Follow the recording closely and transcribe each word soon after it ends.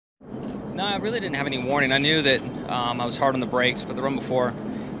No, I really didn't have any warning. I knew that I was hard on the brakes, but the run before,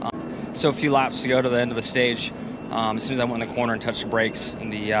 so few laps to go to the end of the stage. As soon as I went in the corner and touched the brakes,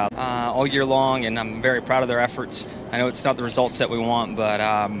 and all year long, and I'm very proud of their efforts. I know it's not the results that we want, but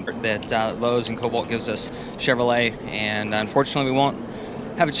that Lowe's and Cobalt gives us Chevrolet, and unfortunately we won't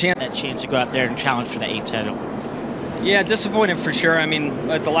have a chance. That chance to go out there and challenge for the 8th title. Yeah, disappointed for sure. I mean,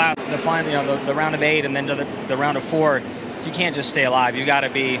 at the round of 8 and then to the round of 4, you can't just stay alive. You got to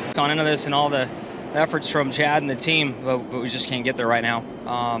be gone into this, and all the efforts from Chad and the team, but we just can't get there right now.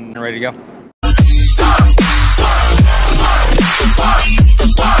 Ready to go.